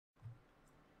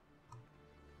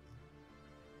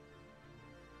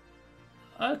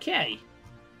Okay.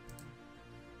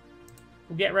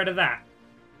 We'll get rid of that.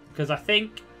 Because I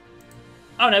think...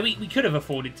 Oh, no, we could have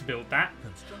afforded to build that.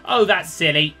 Oh, that's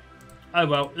silly. Oh,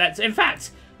 well, let's... In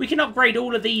fact, we can upgrade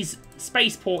all of these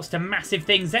spaceports to massive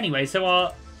things anyway, so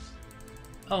our...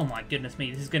 Oh, my goodness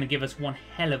me, this is going to give us one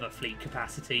hell of a fleet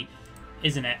capacity,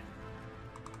 isn't it?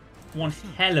 One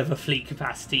hell of a fleet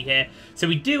capacity here. So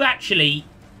we do actually...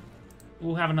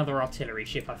 We'll have another artillery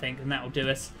ship, I think, and that'll do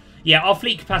us. Yeah, our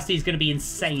fleet capacity is going to be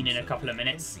insane in a couple of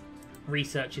minutes.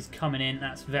 Research is coming in.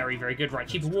 That's very, very good. Right,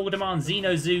 cheaper war demand,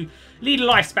 Xeno Zoo. Leader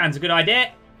lifespan's a good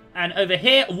idea. And over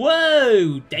here,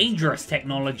 whoa! Dangerous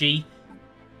technology.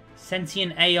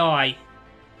 Sentient AI.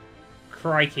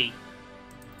 Crikey.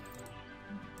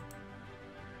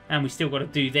 And we still got to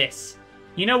do this.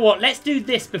 You know what? Let's do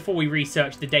this before we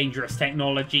research the dangerous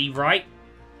technology, right?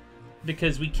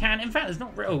 Because we can... In fact, there's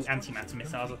not... Oh, antimatter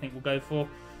missiles I think we'll go for.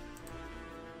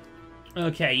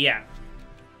 Okay, yeah.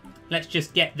 Let's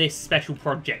just get this special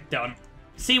project done.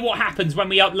 See what happens when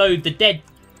we upload the dead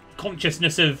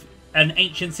consciousness of an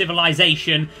ancient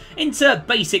civilization into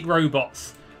basic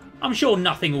robots. I'm sure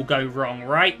nothing will go wrong,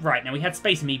 right? Right, now we had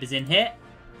space amoebas in here.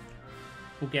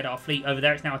 We'll get our fleet over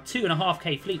there. It's now a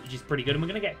 2.5k fleet, which is pretty good. And we're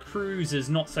going to get cruisers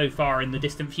not so far in the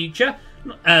distant future.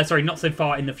 Sorry, not so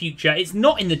far in the future. It's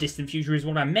not in the distant future is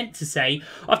what I meant to say.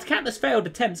 After countless failed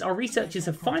attempts, our researchers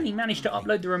have finally managed to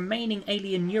upload the remaining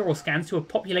alien neural scans to a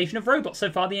population of robots.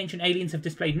 So far, the ancient aliens have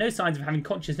displayed no signs of having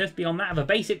consciousness beyond that of a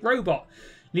basic robot,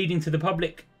 leading to the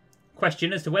public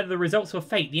question as to whether the results were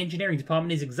fake. The engineering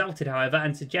department is exalted, however,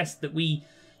 and suggests that we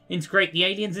integrate the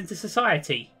aliens into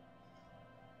society.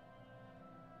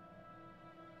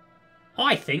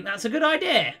 I think that's a good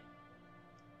idea.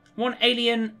 One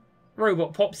alien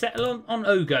robot pop settle on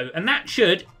Ogo. And that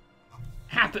should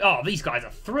happen. Oh, these guys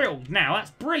are thrilled now.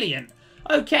 That's brilliant.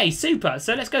 Okay, super.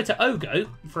 So let's go to Ogo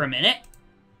for a minute.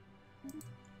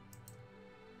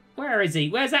 Where is he?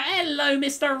 Where's that? Hello,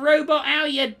 Mr. Robot. How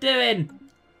you doing?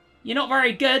 You're not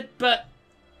very good, but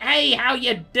hey, how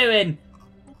you doing?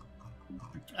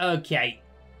 Okay.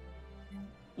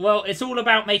 Well, it's all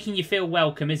about making you feel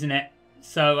welcome, isn't it?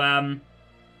 So,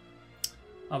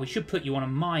 oh, we should put you on a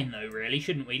mine, though, really,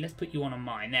 shouldn't we? Let's put you on a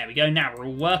mine. There we go. Now we're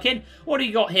all working. What do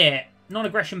you got here?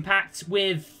 Non-aggression pact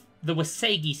with the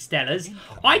Wasegi Stellars.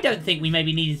 I don't think we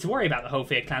maybe needed to worry about the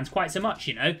Holfear clans quite so much,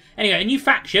 you know. Anyway, a new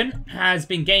faction has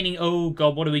been gaining... Oh,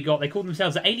 God, what do we got? They call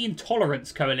themselves the Alien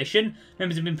Tolerance Coalition.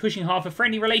 Members have been pushing hard for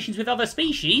friendly relations with other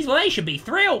species. Well, they should be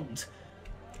thrilled.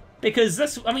 Because,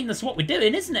 that's what we're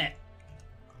doing, isn't it?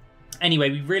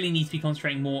 Anyway, we really need to be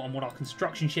concentrating more on what our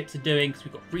construction ships are doing, because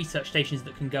we've got research stations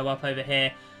that can go up over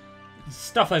here. There's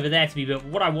stuff over there to be built.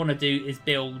 What I want to do is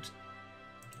build...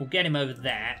 We'll get him over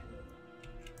there.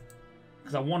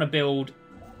 Because I want to build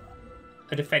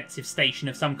a defensive station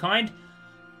of some kind.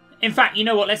 In fact, you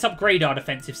know what? Let's upgrade our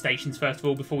defensive stations first of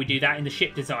all before we do that in the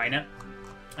ship designer.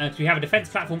 Because we have a defense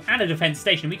platform and a defense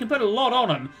station. We can put a lot on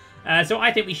them. So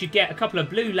I think we should get a couple of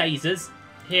blue lasers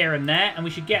here and there, and we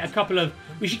should get a couple of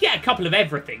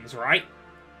everythings, right?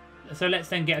 So let's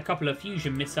then get a couple of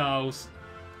fusion missiles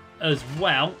as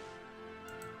well.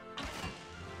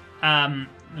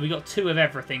 We got 2 of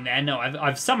everything there. No,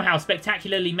 I've somehow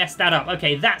spectacularly messed that up.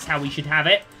 Okay, that's how we should have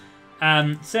it.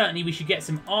 Certainly we should get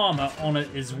some armor on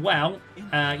it as well. You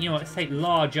know what, let's take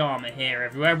large armor here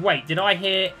everywhere. Wait, did I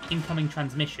hear incoming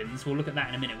transmissions? We'll look at that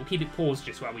in a minute. We'll keep it paused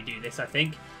just while we do this, I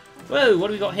think. Whoa, what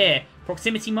do we got here?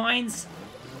 Proximity mines?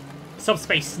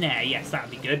 Subspace snare, yes, that would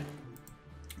be good.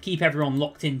 Keep everyone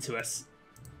locked into us.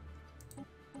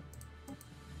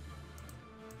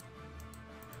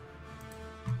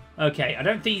 Okay, I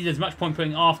don't think there's much point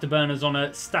putting afterburners on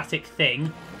a static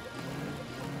thing.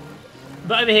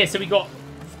 But over here, so we got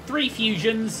 3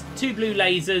 fusions, 2 blue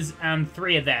lasers, and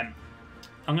 3 of them.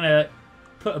 I'm going to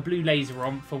put a blue laser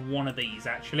on for one of these,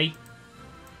 actually.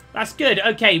 That's good.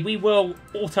 Okay, we will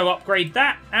auto-upgrade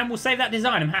that, and we'll save that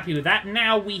design. I'm happy with that.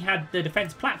 Now we had the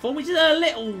defense platform, which is a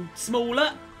little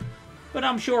smaller, but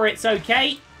I'm sure it's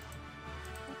okay.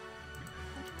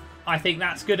 I think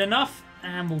that's good enough,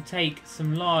 and we'll take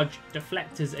some large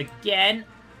deflectors again.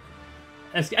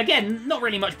 Again, not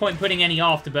really much point putting any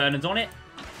afterburners on it,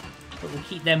 but we'll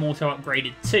keep them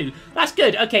auto-upgraded too. That's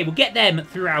good. Okay, we'll get them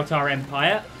throughout our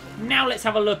empire. Now let's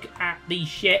have a look at these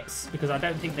ships, because I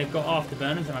don't think they've got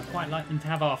afterburners, and I'd quite like them to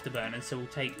have afterburners. So we'll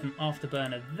take an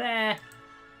afterburner there.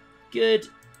 Good.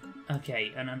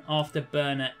 Okay, and an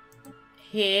afterburner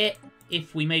here,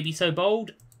 if we may be so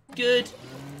bold. Good.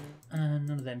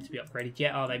 None of them to be upgraded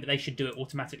yet, are they? But they should do it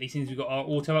automatically since we've got our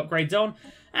auto upgrades on.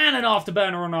 And an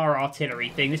afterburner on our artillery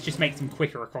thing. This just makes them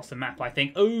quicker across the map, I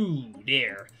think. Oh,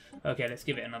 dear. Okay, let's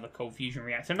give it another cold fusion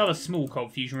reactor. Another small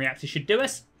cold fusion reactor should do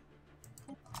us.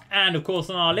 And, of course,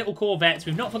 on our little corvettes,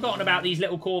 we've not forgotten about these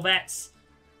little corvettes.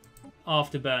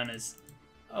 Afterburners.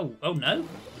 Oh no.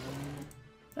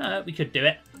 We could do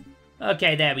it.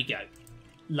 Okay, there we go.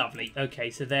 Lovely. Okay,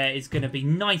 so there is going to be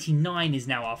 99 is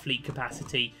now our fleet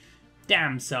capacity.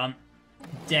 Damn, son.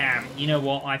 Damn. You know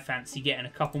what? I fancy getting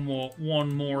a couple more,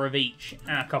 one more of each,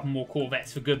 and a couple more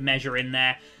corvettes for good measure in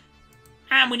there.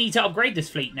 And we need to upgrade this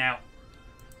fleet now.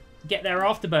 Get their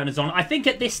afterburners on. I think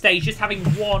at this stage, just having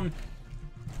one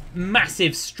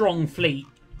massive, strong fleet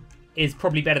is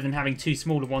probably better than having two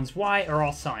smaller ones. Why are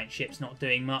our science ships not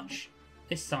doing much?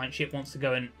 This science ship wants to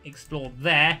go and explore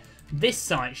there. This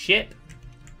science ship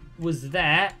was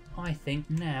there. I think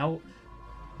now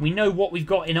we know what we've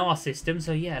got in our system.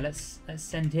 So yeah, let's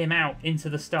send him out into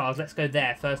the stars. Let's go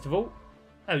there first of all.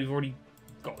 Oh, we've already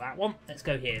got that one. Let's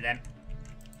go here then.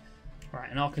 Right,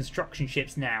 and our construction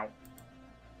ships now.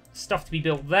 Stuff to be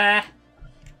built there.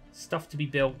 Stuff to be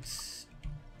built.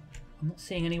 I'm not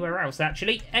seeing anywhere else,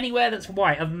 actually. Anywhere that's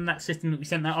white, other than that system that we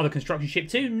sent that other construction ship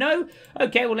to? No?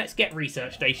 Okay, well, let's get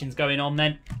research stations going on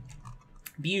then.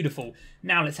 Beautiful.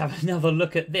 Now let's have another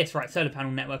look at this. Right, solar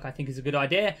panel network I think is a good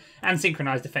idea. And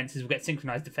synchronized defenses. We'll get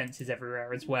synchronized defenses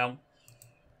everywhere as well.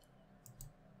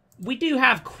 We do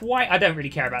have quite... I don't really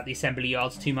care about the assembly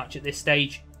yards too much at this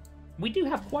stage. We do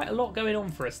have quite a lot going on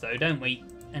for us, though, don't we?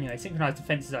 Anyway, synchronized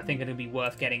defenses I think are going to be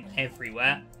worth getting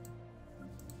everywhere.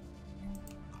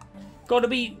 Got to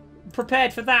be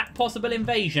prepared for that possible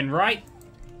invasion, right?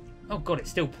 Oh, God, it's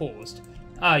still paused.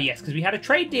 Ah, yes, because we had a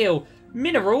trade deal.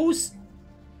 Minerals.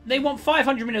 They want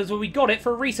 500 minerals. Well, we got it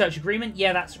for a research agreement.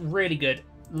 Yeah, that's really good.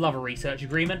 Love a research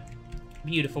agreement.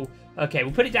 Beautiful. Okay,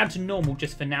 we'll put it down to normal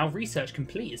just for now. Research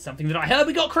complete is something that I heard.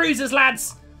 We got cruisers,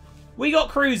 lads. We got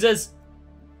cruisers.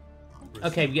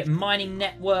 Okay, we get mining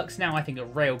networks now. I think a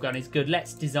railgun is good.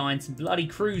 Let's design some bloody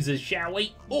cruisers, shall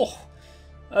we? Oh,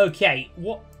 okay.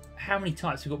 What? How many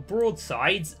types? We've got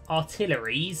broadsides,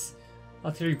 artilleries,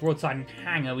 artillery, broadside, and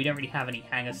hangar. We don't really have any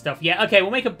hangar stuff yet. Okay, we'll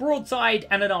make a broadside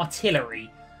and an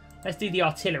artillery. Let's do the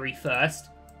artillery first.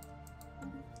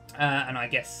 And I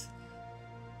guess,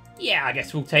 yeah, I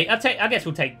guess we'll take. I guess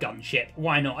we'll take gunship.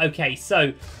 Why not? Okay,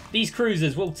 so these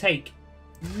cruisers will take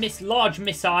large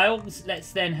missiles.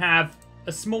 Let's then have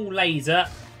a small laser,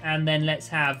 and then let's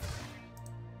have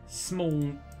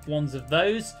small ones of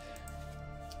those.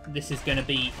 This is going to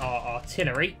be our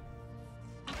artillery.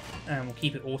 And we'll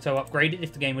keep it auto-upgraded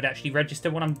if the game would actually register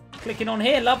what I'm clicking on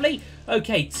here. Lovely.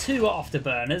 Okay, 2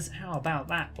 afterburners. How about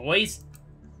that, boys?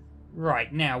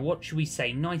 Right, now, what should we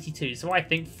say? 92. So I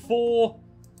think 4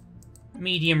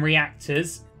 medium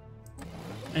reactors.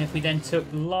 And if we then took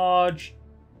large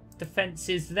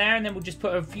defences there, and then we'll just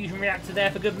put a fusion reactor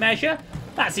there for good measure.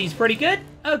 That seems pretty good.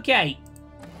 Okay.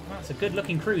 Well, that's a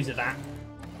good-looking cruiser, that.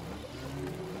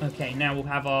 Okay, now we'll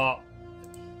have our...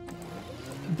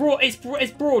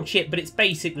 It's broadship, but it's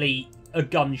basically a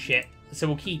gunship. So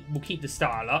we'll keep the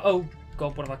style up. Oh,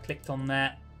 God, what have I clicked on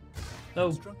there?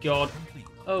 Oh, God.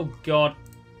 Oh, God.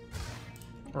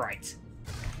 Right.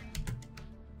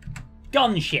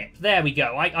 Gunship. There we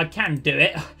go. I can do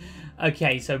it.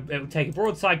 Okay, so it will take a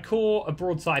broadside core, a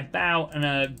broadside bow, and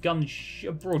a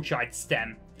broadside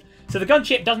stem. So the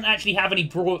gunship doesn't actually have any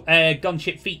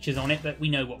gunship features on it, but we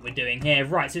know what we're doing here.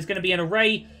 Right, so it's going to be an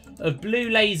array of blue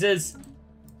lasers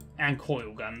and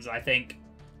coil guns, I think.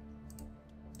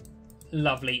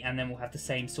 Lovely, and then we'll have the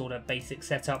same sort of basic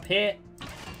setup here,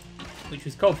 which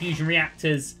was cold fusion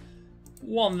reactors.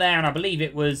 One there, and I believe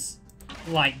it was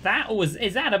like that, or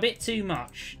is that a bit too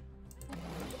much?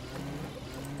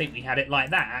 I think we had it like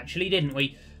that, actually, didn't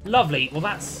we? Lovely. Well,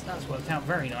 that's worked out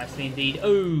very nicely indeed.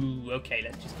 Oh, okay,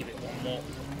 let's just give it one more.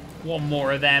 One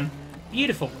more of them.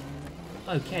 Beautiful.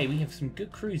 Okay, we have some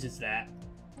good cruisers there.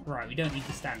 Right, we don't need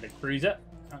the standard cruiser.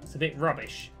 That's a bit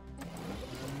rubbish.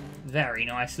 Very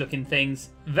nice looking things.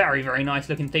 Very, very nice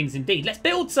looking things indeed. Let's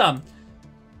build some.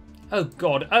 Oh,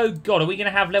 God. Oh, God. Are we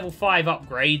going to have level 5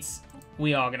 upgrades?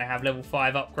 We are going to have level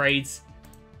 5 upgrades.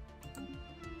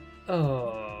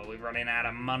 Oh, we're running out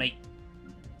of money.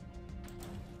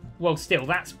 Well, still,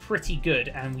 that's pretty good,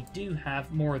 and we do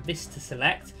have more of this to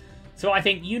select. So I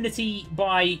think Unity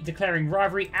by declaring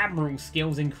Rivalry, Admiral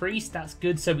skills increased. That's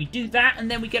good, so we do that, and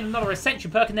then we get another Ascension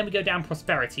perk, and then we go down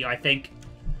Prosperity, I think.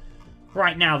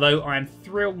 Right now, though, I am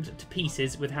thrilled to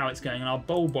pieces with how it's going, and our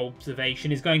bulb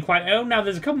observation is going quite well. Now,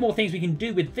 there's a couple more things we can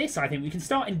do with this, I think. We can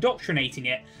start indoctrinating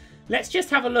it. Let's just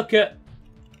have a look at...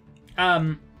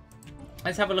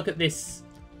 let's have a look at this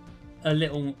a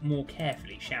little more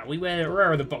carefully, shall we?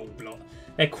 Where are the bulb lot?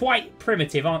 They're quite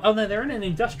primitive, aren't... Oh, no, they're in an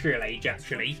industrial age,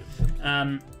 actually.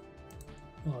 Well,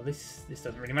 this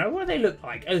doesn't really matter. What do they look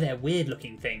like? Oh, they're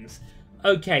weird-looking things.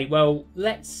 Okay, well,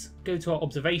 let's go to our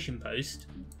observation post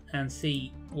and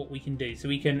see what we can do. So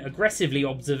we can aggressively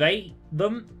observate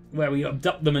them, where we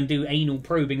abduct them and do anal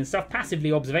probing and stuff.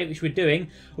 Passively observate, which we're doing.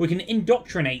 Or we can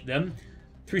indoctrinate them.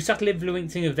 Through subtle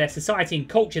influencing of their society and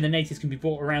culture, the natives can be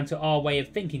brought around to our way of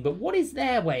thinking. But what is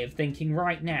their way of thinking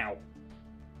right now?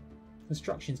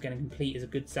 Construction's going to complete is a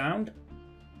good sound.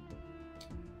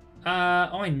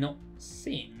 I'm not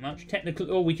seeing much.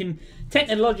 Or we can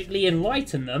technologically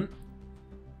enlighten them.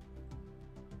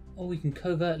 Or we can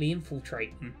covertly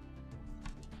infiltrate them.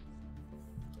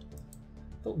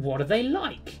 But what are they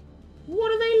like?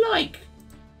 What are they like?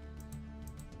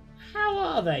 How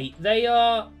are they? They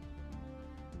are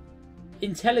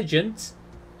intelligent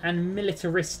and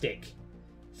militaristic.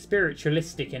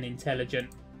 Spiritualistic and intelligent.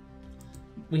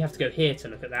 We have to go here to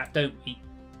look at that, don't we?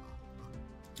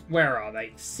 Where are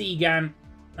they? Seagan.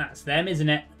 That's them, isn't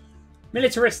it?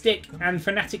 Militaristic and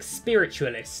fanatic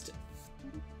spiritualist.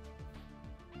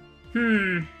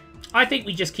 I think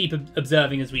we just keep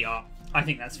observing as we are. I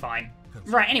think that's fine.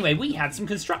 Right, anyway, we had some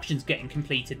constructions getting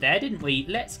completed there, didn't we?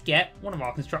 Let's get one of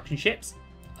our construction ships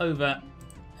over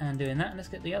and doing that. And let's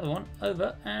get the other one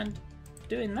over and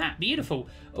doing that. Beautiful.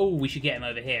 Oh, we should get him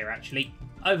over here, actually.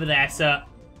 Over there, sir.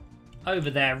 Over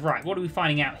there. Right, what are we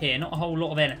finding out here? Not a whole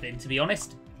lot of anything, to be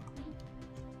honest.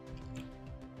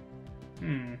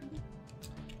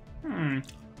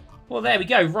 Well, there we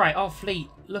go. Right, our fleet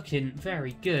looking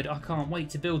very good. I can't wait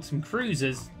to build some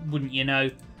cruisers, wouldn't you know?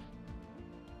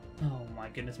 Oh my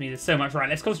goodness me, there's so much. Right,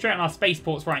 let's concentrate on our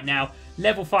spaceports right now.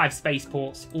 Level 5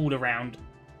 spaceports all around,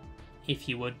 if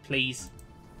you would, please.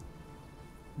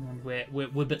 And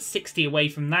we're but 60 away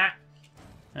from that.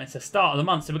 And it's the start of the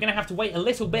month, so we're going to have to wait a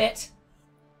little bit.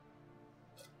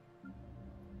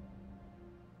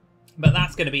 But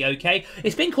that's going to be okay.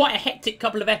 It's been quite a hectic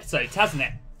couple of episodes, hasn't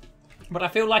it? But I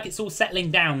feel like it's all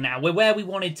settling down now. We're where we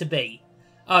wanted to be.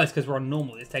 Oh, it's because we're on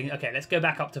normal. It's taking... Okay, let's go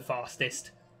back up to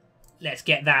fastest. Let's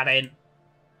get that in.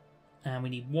 And we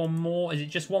need one more. Is it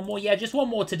just one more? Yeah, just one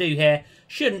more to do here.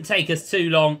 Shouldn't take us too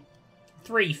long.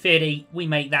 350. We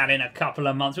make that in a couple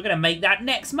of months. We're going to make that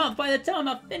next month. By the time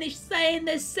I finish saying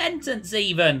this sentence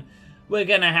even, we're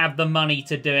going to have the money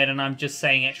to do it. And I'm just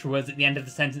saying extra words at the end of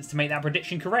the sentence to make that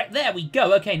prediction correct. There we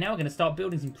go. Okay, now we're going to start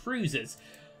building some cruisers.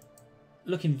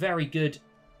 Looking very good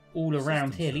all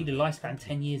around here. Leader lifespan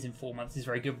 10 years in 4 months is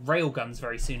very good. Railguns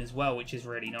very soon as well, which is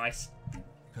really nice.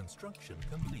 Construction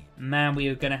complete. Man, we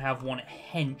are going to have one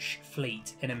hench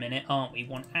fleet in a minute, aren't we?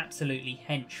 One absolutely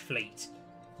hench fleet.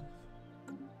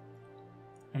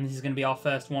 And this is going to be our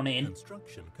first one in.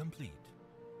 Construction complete.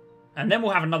 And then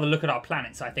we'll have another look at our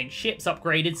planets, I think. Ships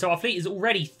upgraded. So our fleet is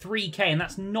already 3k, and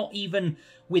that's not even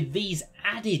with these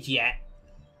added yet.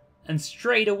 And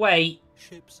straight away...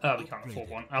 Oh, we can't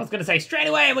afford one. I was going to say straight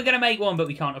away we're going to make one, but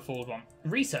we can't afford one.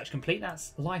 Research complete.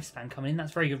 That's lifespan coming in.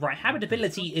 That's very good. Right,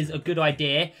 habitability is a good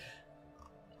idea.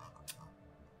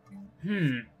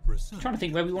 I'm trying to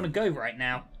think where we want to go right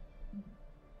now.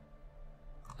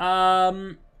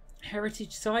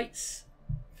 Heritage sites.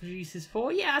 Producers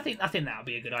 4. Yeah, I think that would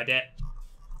be a good idea.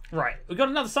 Right, we've got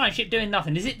another science ship doing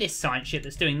nothing. Is it this science ship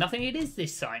that's doing nothing? It is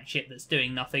this science ship that's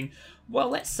doing nothing. Well,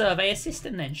 let's survey a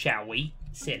system then, shall we?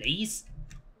 Sillies.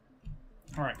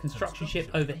 Alright, construction ship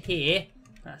over here.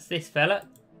 That's this fella.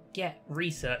 Get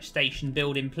research station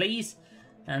building, please.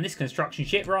 And this construction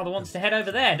ship rather wants to head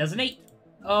over there, doesn't he?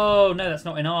 Oh, no, that's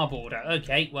not in our border.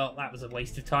 Okay, well, that was a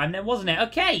waste of time then, wasn't it?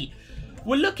 Okay,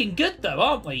 we're looking good, though,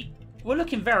 aren't we? We're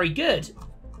looking very good.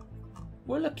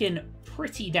 We're looking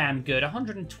pretty damn good.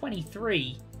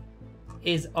 123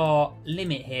 is our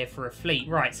limit here for a fleet.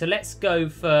 Right, so let's go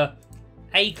for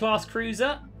A-class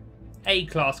cruiser.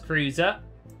 A-class cruiser.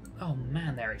 Oh,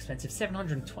 man, they're expensive.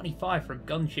 725 for a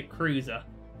gunship cruiser.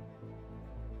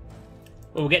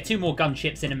 Well, we'll get 2 more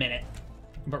gunships in a minute.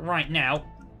 But right now,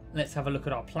 let's have a look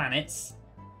at our planets.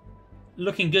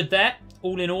 Looking good there.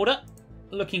 All in order.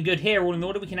 Looking good here. All in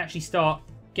order. We can actually start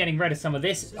getting rid of some of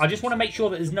this. I just want to make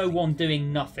sure that there's no one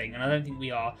doing nothing. And I don't think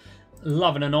we are.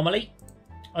 Love an anomaly.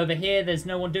 Over here, there's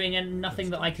no one doing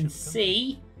nothing that I can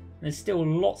see. There's still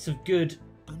lots of good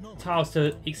tiles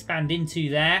to expand into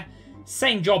there.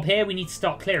 Same job here. We need to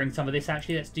start clearing some of this,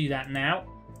 actually. Let's do that now.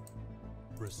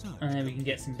 And then we can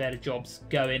get some better jobs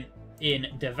going in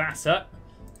Devassa.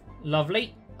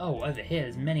 Lovely. Oh, over here,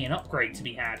 there's many an upgrade to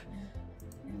be had.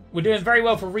 We're doing very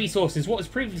well for resources. What was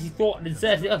previously thought and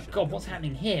deserted... Oh, God, what's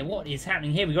happening here? What is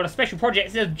happening here? We've got a special project.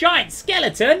 It's a giant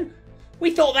skeleton.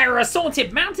 We thought they were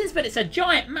assaulted mountains, but it's a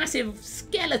giant, massive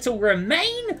skeletal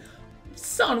remain?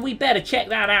 Son, we better check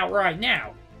that out right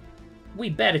now. We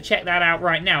better check that out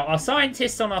right now. Our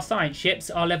scientists on our science ships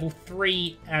are level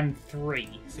 3 and 3.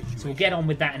 So we'll get on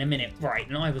with that in a minute. Right,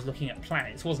 and I was looking at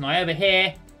planets, wasn't I? Over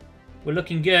here, we're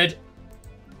looking good.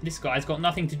 This guy's got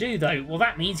nothing to do, though. Well,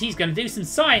 that means he's going to do some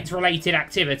science-related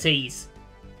activities.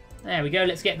 There we go.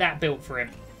 Let's get that built for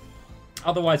him.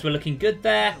 Otherwise, we're looking good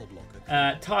there.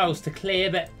 Tiles to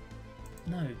clear, but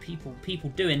no, people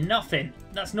doing nothing.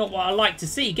 That's not what I like to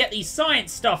see. Get these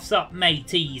science stuffs up,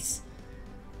 mateys.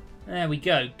 There we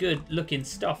go. Good looking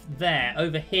stuff there.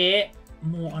 Over here,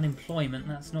 more unemployment.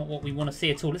 That's not what we want to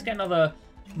see at all. Let's get another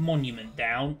monument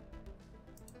down.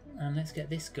 And let's get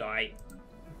this guy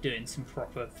doing some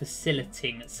proper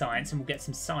facilitating science. And we'll get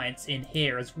some science in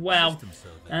here as well.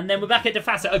 And then we're back at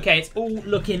Defasa. Okay, it's all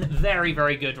looking very,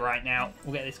 very good right now.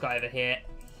 We'll get this guy over here.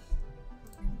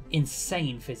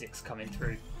 Insane physics coming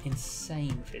through.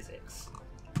 Insane physics.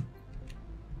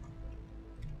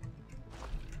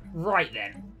 Right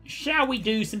then, shall we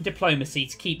do some diplomacy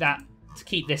to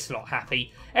keep this lot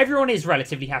happy? Everyone is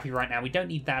relatively happy right now. We don't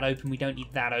need that open. We don't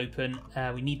need that open.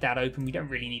 We need that open. We don't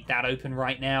really need that open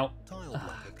right now.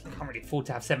 Can't really afford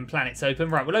to have 7 planets open.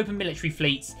 Right, we'll open military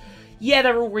fleets. Yeah,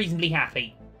 they're all reasonably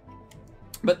happy.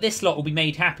 But this lot will be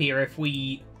made happier if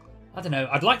we... I don't know.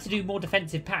 I'd like to do more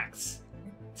defensive pacts,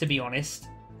 to be honest.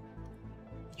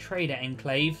 Trader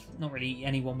Enclave. Not really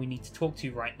anyone we need to talk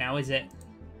to right now, is it?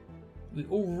 We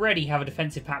already have a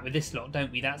defensive pact with this lot, don't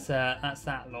we? That's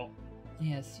that lot.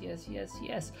 Yes, yes, yes,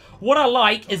 yes. What I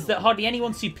like is that hardly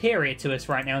anyone's superior to us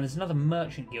right now, and there's another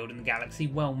merchant guild in the galaxy.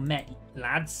 Well met,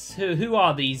 lads. Who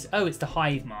are these? Oh, it's the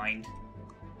Hive Mind.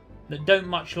 That don't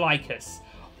much like us.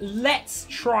 Let's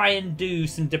try and do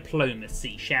some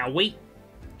diplomacy, shall we?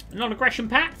 A non-aggression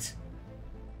pact?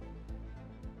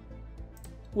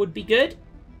 Would be good.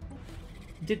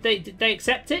 Did they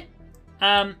accept it?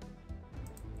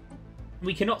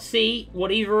 We cannot see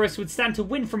what either of us would stand to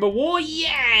win from a war.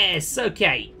 Yes!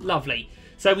 Okay, lovely.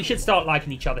 So we should start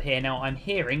liking each other here. Now, I'm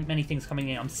hearing many things coming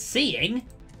in. I'm seeing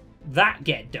that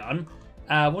get done.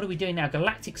 What are we doing now?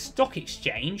 Galactic Stock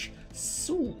Exchange.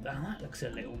 So, that looks a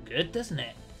little good, doesn't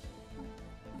it?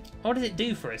 What does it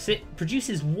do for us? It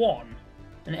produces 1.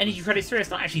 And energy credits 3.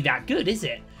 It's not actually that good, is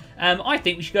it? I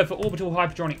think we should go for orbital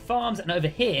hyperdronic farms. And over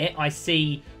here, I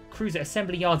see cruiser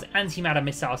assembly yards, antimatter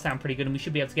missiles sound pretty good. And we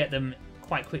should be able to get them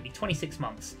quite quickly. 26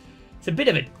 months. It's a bit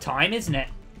of a time, isn't it?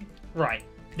 Right.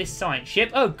 This science ship.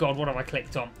 Oh, God, what have I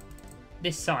clicked on?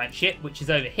 This science ship, which is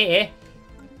over here.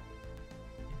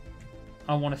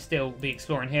 I want to still be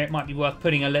exploring here. It might be worth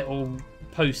putting a little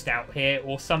post out here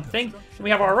or something. And we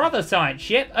have our other science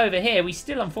ship over here. We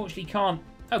still, unfortunately, can't...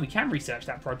 Oh, we can research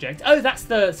that project. Oh, that's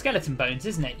the skeleton bones,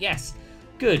 isn't it? Yes.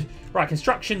 Good. Right,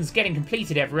 construction's getting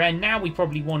completed everywhere. Now we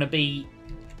probably want to be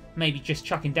maybe just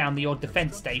chucking down the odd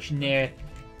defense station near...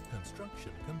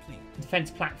 Construction complete.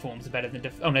 Defense platforms are better than...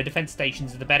 Oh, no, defense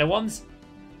stations are the better ones.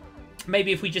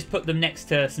 Maybe if we just put them next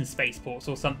to some spaceports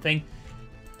or something,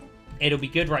 it'll be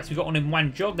good. Right, so we've got one in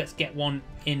Wanjog. Let's get one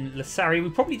in Lasari. We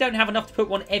probably don't have enough to put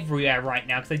one everywhere right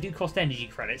now because they do cost energy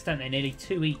credits, don't they? Nearly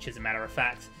 2 each, as a matter of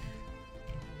fact.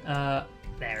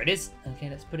 There it is. Okay,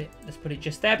 let's put it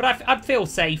just there. But I'd feel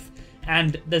safe,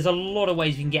 and there's a lot of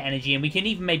ways we can get energy, and we can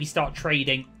even maybe start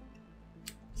trading.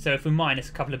 So if we minus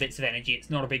a couple of bits of energy, it's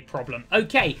not a big problem.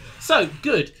 Okay, so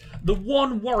good. The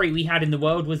one worry we had in the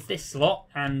world was this slot,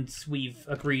 and we've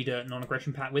agreed a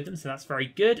non-aggression pact with them, so that's very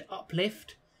good.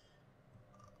 Uplift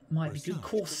might be good.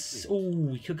 Course. Oh,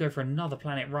 we could go for another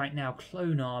planet right now.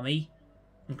 Clone army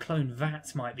and clone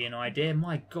VATs might be an idea.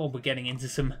 My God, we're getting into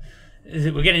some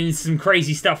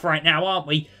crazy stuff right now, aren't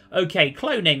we? Okay,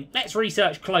 cloning. Let's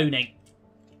research cloning.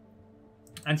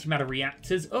 Antimatter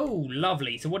reactors. Oh,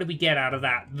 lovely. So what did we get out of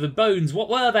that? The bones, what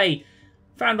were they?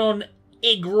 Found on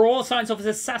Igraw. Science Officer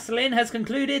Sasselin has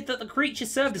concluded that the creature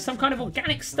served as some kind of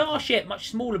organic starship. Much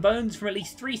smaller bones from at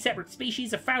least 3 separate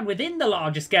species are found within the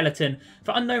larger skeleton.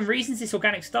 For unknown reasons, this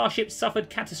organic starship suffered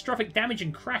catastrophic damage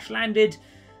and crash-landed.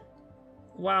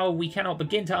 While we cannot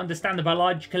begin to understand the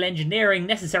biological engineering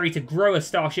necessary to grow a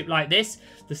starship like this,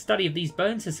 the study of these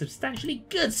bones has substantially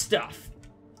good stuff.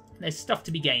 There's stuff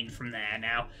to be gained from there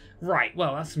now. Right,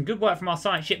 well, that's some good work from our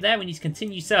science ship there. We need to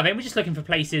continue surveying. We're just looking for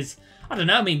places... I don't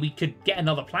know, I mean, we could get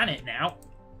another planet now.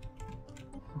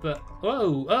 But,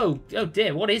 whoa, oh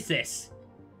dear, what is this?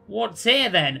 What's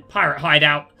here then? Pirate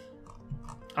hideout.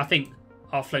 I think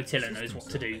our flotilla knows what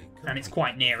to do. And it's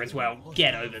quite near as well.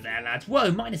 Get over there, lads.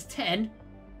 Whoa, minus 10?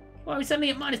 What are we suddenly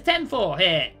at minus 10 for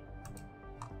here?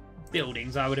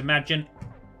 Buildings, I would imagine.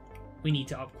 We need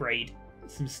to upgrade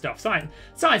some stuff.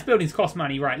 Science buildings cost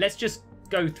money. Right, let's just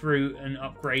go through and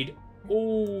upgrade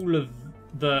all of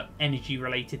the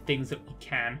energy-related things that we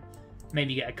can.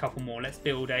 Maybe get a couple more. Let's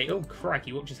build a... Oh,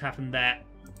 crikey, what just happened there?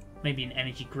 Maybe an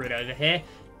energy grid over here.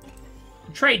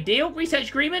 Trade deal? Research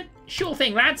agreement? Sure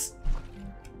thing, lads.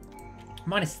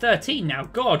 Minus 13 now.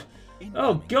 God.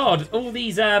 Oh, God. All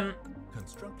these,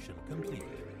 Construction complete.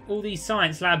 all these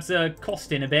science labs are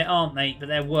costing a bit, aren't they? But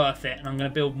they're worth it, and I'm going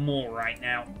to build more right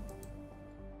now.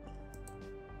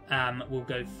 We'll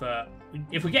go for...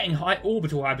 If we're getting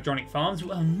orbital hyperdronic farms,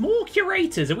 well, more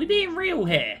curators. Are we being real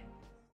here?